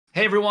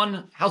Hey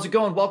everyone, how's it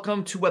going?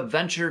 Welcome to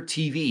Webventure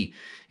TV.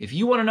 If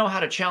you want to know how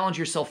to challenge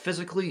yourself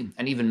physically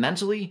and even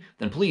mentally,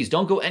 then please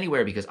don't go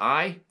anywhere because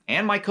I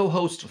and my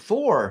co-host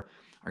Thor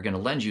are going to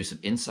lend you some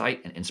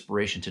insight and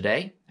inspiration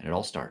today, and it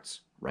all starts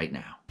right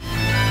now.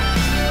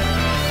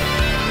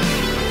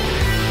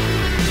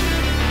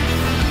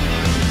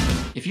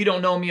 If you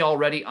don't know me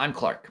already, I'm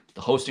Clark,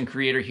 the host and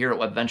creator here at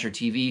Webventure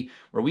TV,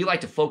 where we like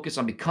to focus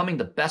on becoming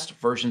the best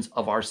versions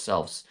of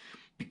ourselves.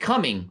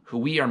 Becoming who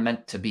we are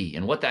meant to be.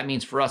 And what that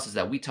means for us is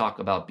that we talk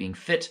about being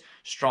fit,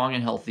 strong,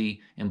 and healthy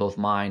in both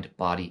mind,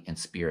 body, and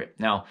spirit.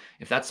 Now,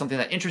 if that's something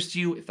that interests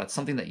you, if that's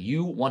something that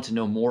you want to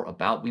know more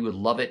about, we would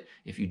love it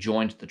if you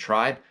joined the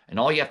tribe. And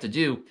all you have to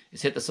do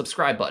is hit the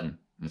subscribe button.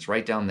 And it's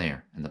right down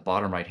there in the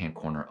bottom right-hand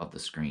corner of the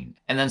screen.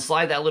 And then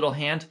slide that little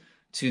hand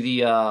to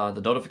the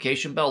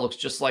notification bell. Looks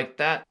just like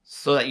that,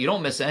 so that you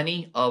don't miss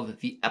any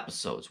of the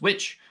episodes,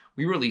 which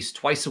we release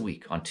twice a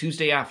week on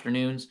Tuesday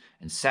afternoons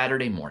and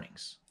Saturday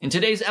mornings. In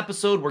today's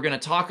episode, we're going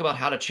to talk about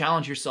how to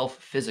challenge yourself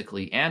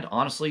physically and,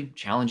 honestly,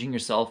 challenging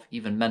yourself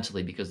even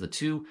mentally, because the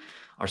two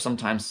are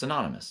sometimes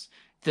synonymous.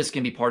 This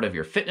can be part of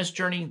your fitness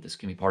journey. This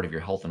can be part of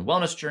your health and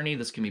wellness journey.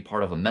 This can be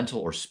part of a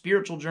mental or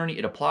spiritual journey.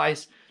 It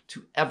applies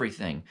to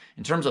everything.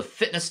 In terms of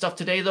fitness stuff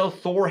today, though,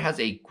 Thor has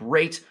a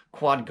great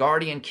quad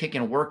guardian kick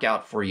and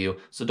workout for you.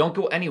 So don't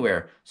go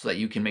anywhere so that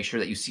you can make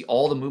sure that you see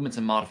all the movements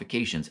and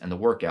modifications and the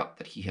workout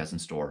that he has in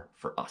store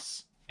for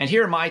us. And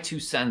here are my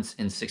 2 cents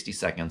in 60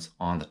 seconds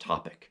on the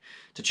topic.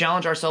 To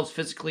challenge ourselves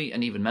physically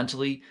and even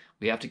mentally,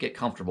 we have to get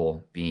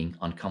comfortable being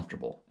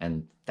uncomfortable.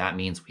 And that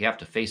means we have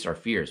to face our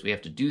fears. We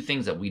have to do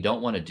things that we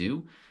don't want to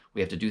do.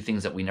 We have to do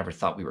things that we never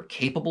thought we were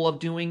capable of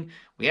doing.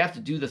 We have to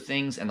do the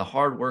things and the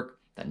hard work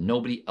that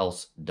nobody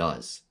else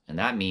does. And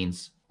that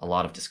means a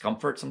lot of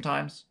discomfort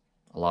sometimes,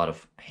 a lot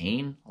of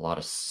pain, a lot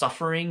of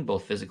suffering,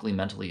 both physically,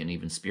 mentally, and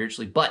even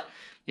spiritually. But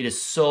it is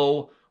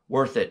so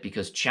worth it,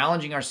 because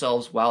challenging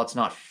ourselves, while it's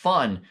not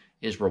fun,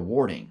 is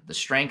rewarding. The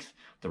strength,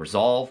 the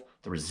resolve,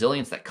 the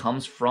resilience that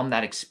comes from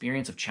that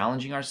experience of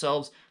challenging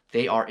ourselves,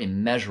 they are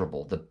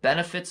immeasurable. The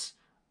benefits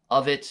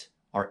of it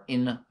are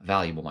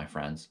invaluable, my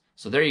friends.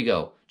 So there you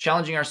go.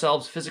 Challenging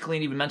ourselves physically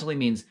and even mentally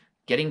means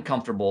getting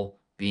comfortable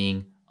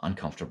being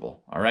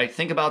uncomfortable. All right,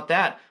 think about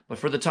that. But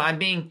for the time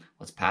being,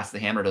 let's pass the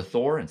hammer to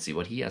Thor and see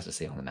what he has to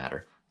say on the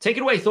matter. Take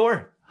it away,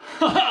 Thor.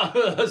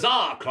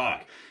 Huzzah,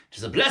 Clark.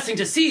 'Tis a blessing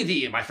to see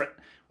thee, my friend.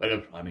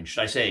 Well,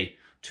 should I say,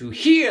 to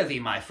hear thee,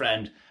 my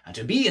friend, and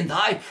to be in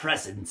thy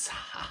presence.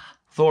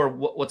 Thor,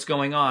 what's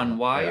going on?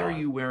 Why are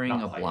you wearing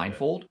a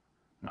blindfold?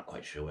 Not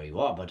quite sure where you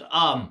are, but,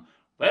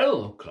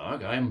 well,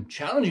 Clark, I'm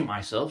challenging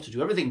myself to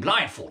do everything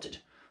blindfolded,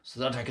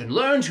 so that I can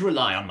learn to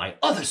rely on my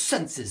other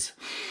senses.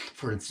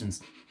 For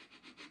instance,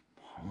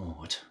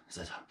 what is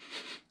that? A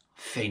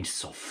faint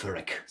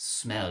sulfuric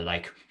smell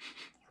like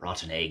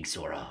rotten eggs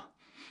or a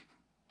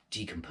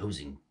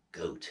decomposing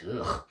goat.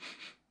 Ugh.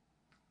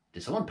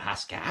 Did someone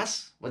pass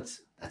gas?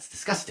 That's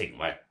disgusting.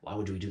 Why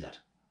would we do that?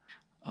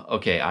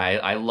 Okay,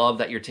 I love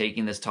that you're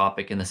taking this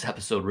topic in this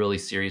episode really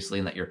seriously,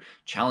 and that you're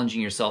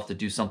challenging yourself to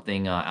do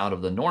something out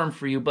of the norm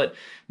for you. But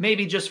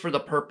maybe just for the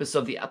purpose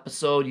of the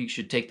episode, you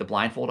should take the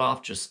blindfold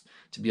off, just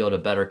to be able to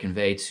better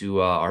convey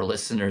to our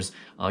listeners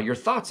your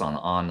thoughts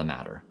on the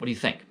matter. What do you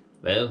think?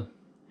 Well,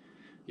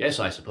 yes,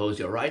 I suppose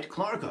you're right,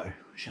 Clark. I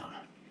shall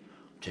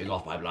take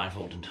off my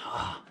blindfold and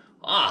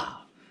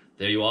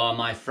there you are,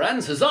 my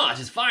friends. Huzzah, it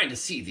is fine to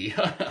see thee.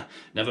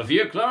 Never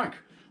fear, Clark.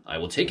 I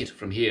will take it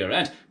from here.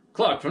 And,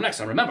 Clark, from next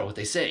time, remember what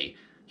they say.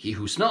 He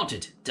who smelt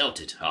it, dealt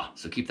it.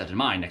 So keep that in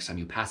mind next time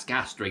you pass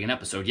gas during an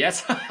episode,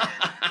 yes?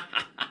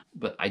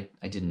 But I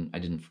didn't.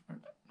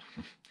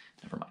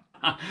 Never mind.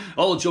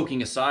 All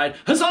joking aside,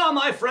 huzzah,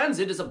 my friends,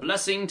 it is a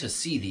blessing to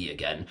see thee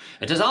again.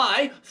 It is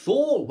I,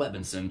 Thor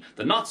Webbinson,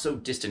 the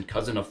not-so-distant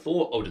cousin of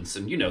Thor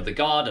Odinson, you know, the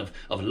god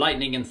of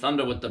lightning and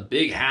thunder with the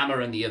big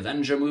hammer in the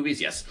Avenger movies.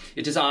 Yes,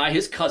 it is I,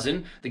 his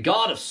cousin, the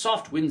god of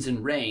soft winds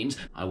and rains.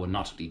 I will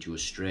not lead you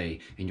astray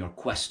in your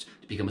quest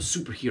to become a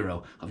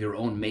superhero of your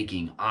own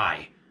making.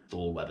 I,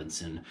 Thor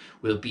Webbinson,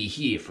 will be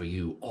here for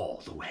you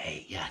all the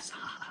way, yes.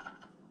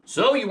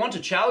 So, you want to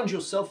challenge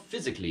yourself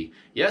physically,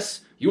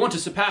 yes? You want to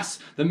surpass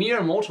the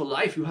mere mortal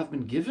life you have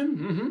been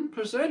given?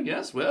 Per se,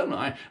 yes? Well,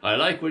 I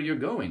like where you're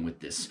going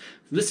with this.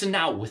 Listen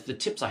now with the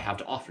tips I have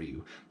to offer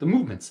you. The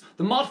movements,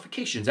 the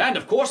modifications, and,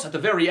 of course, at the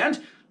very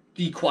end,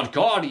 the quad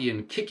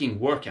guardian kicking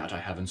workout I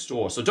have in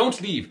store. So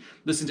don't leave.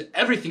 Listen to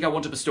everything I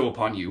want to bestow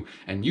upon you,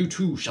 and you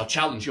too shall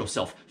challenge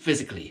yourself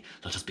physically.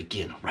 Let us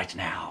begin right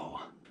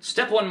now.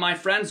 Step 1, my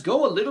friends,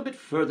 go a little bit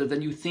further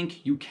than you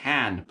think you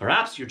can.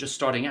 Perhaps you're just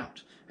starting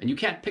out and you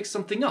can't pick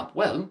something up.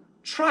 Well,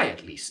 try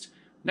at least.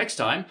 Next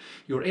time,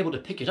 you're able to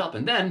pick it up,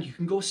 and then you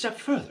can go a step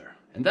further.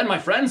 And then, my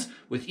friends,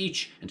 with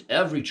each and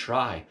every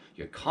try,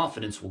 your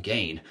confidence will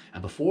gain.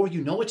 And before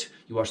you know it,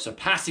 you are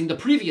surpassing the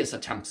previous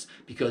attempts,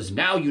 because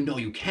now you know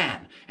you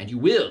can, and you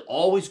will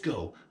always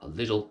go a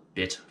little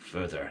bit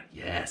further.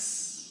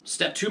 Yes.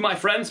 Step 2, my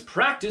friends,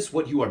 practice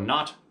what you are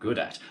not good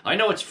at. I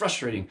know it's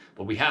frustrating,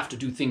 but we have to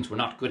do things we're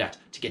not good at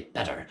to get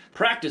better.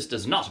 Practice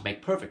does not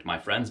make perfect, my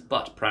friends,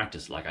 but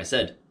practice, like I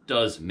said,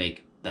 does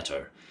make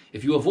better.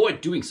 If you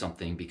avoid doing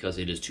something because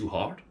it is too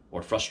hard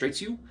or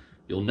frustrates you,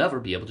 you'll never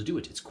be able to do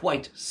it. It's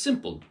quite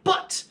simple.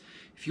 But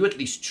if you at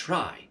least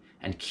try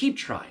and keep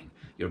trying,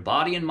 your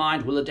body and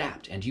mind will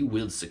adapt and you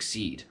will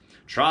succeed.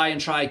 Try and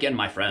try again,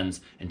 my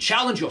friends, and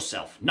challenge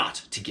yourself not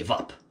to give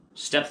up.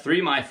 Step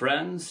 3, my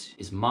friends,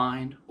 is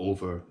mind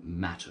over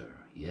matter.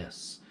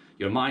 Yes,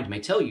 your mind may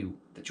tell you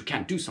that you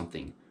can't do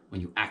something when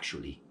you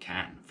actually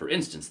can. For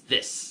instance,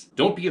 this.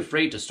 Don't be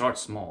afraid to start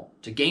small,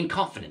 to gain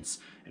confidence.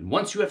 And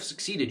once you have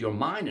succeeded, your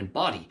mind and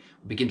body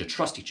will begin to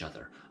trust each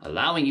other,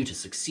 allowing you to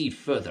succeed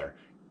further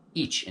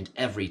each and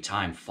every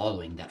time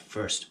following that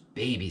first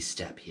baby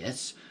step,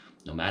 yes?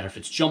 No matter if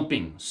it's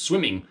jumping,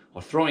 swimming,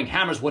 or throwing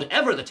hammers,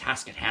 whatever the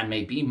task at hand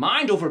may be,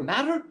 mind over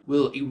matter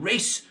will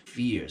erase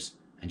fears,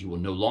 and you will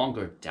no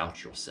longer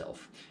doubt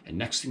yourself. And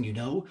next thing you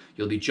know,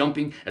 you'll be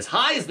jumping as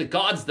high as the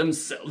gods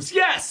themselves.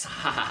 Yes!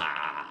 Ha ha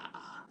ha!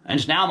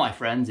 And now, my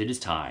friends, it is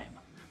time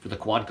for the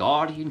Quad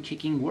Guardian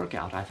kicking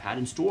workout I've had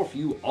in store for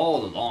you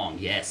all along.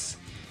 Yes,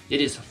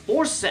 it is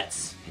 4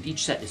 sets, and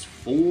each set is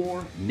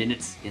 4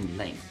 minutes in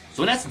length.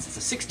 So in essence, it's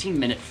a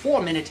 16-minute,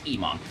 4-minute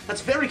EMOM.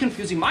 That's very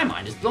confusing. My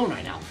mind is blown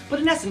right now. But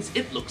in essence,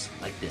 it looks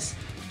like this.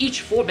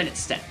 Each 4-minute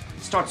set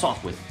starts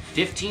off with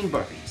 15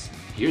 burpees.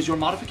 Here's your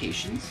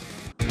modifications.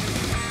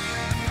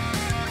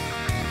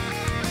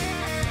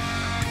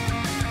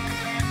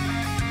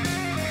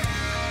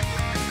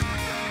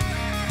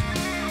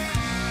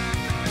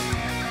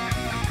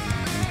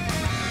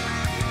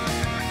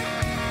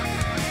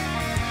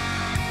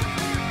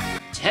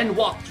 Ten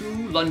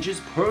walk-through lunges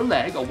per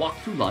leg. A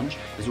walk-through lunge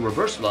is a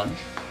reverse lunge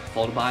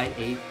followed by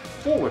a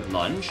forward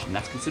lunge, and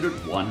that's considered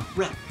 1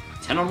 rep.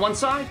 10 on one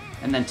side,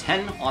 and then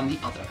 10 on the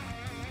other.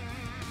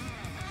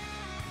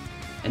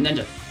 And then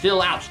to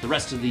fill out the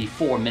rest of the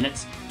 4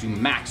 minutes, do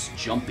max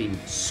jumping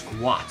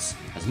squats.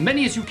 As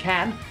many as you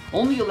can,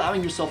 only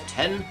allowing yourself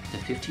 10 to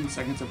 15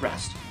 seconds of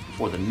rest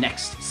before the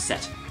next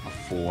set of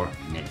 4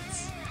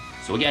 minutes.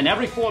 So again,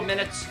 every 4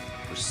 minutes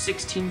for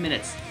 16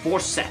 minutes, 4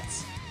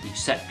 sets. Each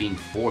set being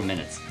 4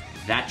 minutes.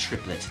 That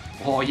triplet,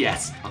 oh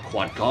yes, a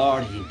Quad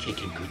Guardian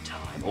kick in good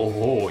time.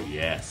 Oh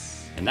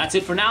yes. And that's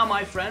it for now,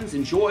 my friends.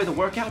 Enjoy the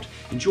workout,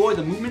 enjoy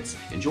the movements,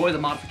 enjoy the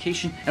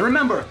modification, and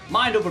remember,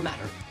 mind over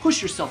matter.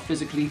 Push yourself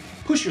physically,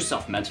 push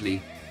yourself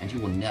mentally, and you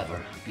will never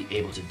be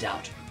able to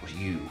doubt what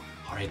you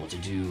are able to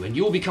do, and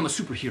you will become a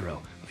superhero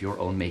of your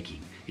own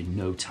making in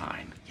no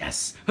time.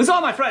 Yes.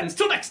 Huzzah, my friends.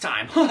 Till next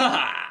time. Ha ha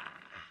ha.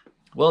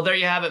 Well, there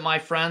you have it, my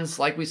friends.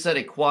 Like we said,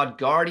 a Quad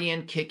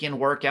Guardian kick-in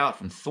workout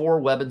from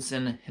Thor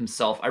Webbinson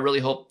himself. I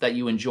really hope that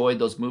you enjoyed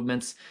those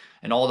movements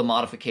and all the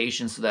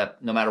modifications so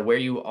that no matter where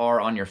you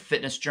are on your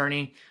fitness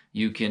journey,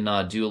 you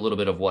can do a little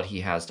bit of what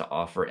he has to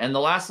offer. And the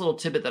last little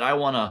tidbit that I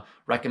want to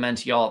recommend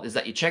to y'all is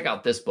that you check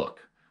out this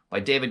book by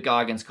David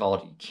Goggins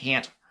called You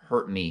Can't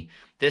Hurt Me.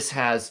 This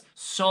has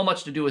so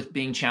much to do with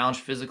being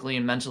challenged physically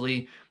and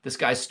mentally. This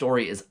guy's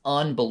story is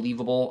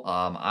unbelievable.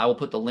 I will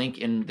put the link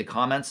in the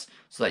comments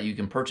so that you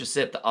can purchase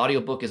it. The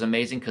audiobook is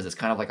amazing because it's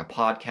kind of like a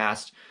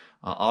podcast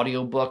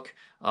audiobook,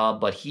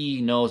 but he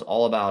knows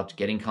all about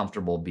getting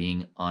comfortable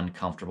being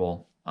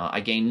uncomfortable. I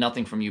gained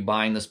nothing from you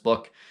buying this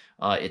book.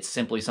 It's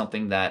simply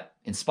something that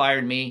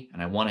inspired me,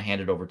 and I want to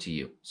hand it over to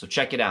you. So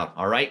check it out,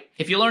 all right?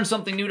 If you learned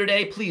something new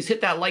today, please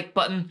hit that like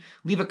button,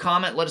 leave a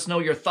comment, let us know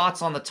your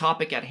thoughts on the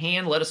topic at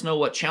hand, let us know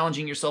what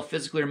challenging yourself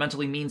physically or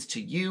mentally means to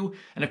you,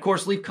 and of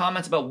course, leave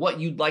comments about what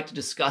you'd like to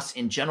discuss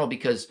in general,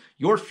 because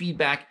your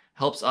feedback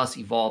helps us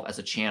evolve as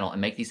a channel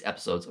and make these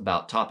episodes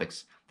about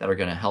topics that are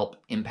going to help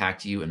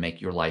impact you and make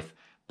your life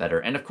better.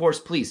 And of course,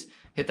 please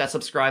hit that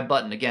subscribe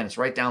button. Again, it's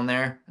right down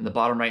there in the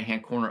bottom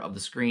right-hand corner of the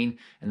screen,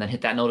 and then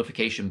hit that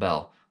notification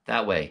bell.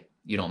 That way,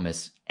 you don't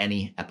miss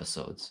any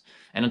episodes.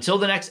 And until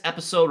the next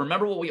episode,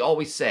 remember what we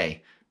always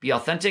say. Be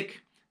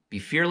authentic, be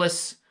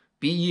fearless,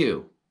 be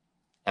you.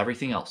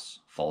 Everything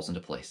else falls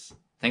into place.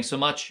 Thanks so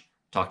much.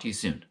 Talk to you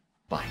soon.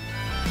 Bye.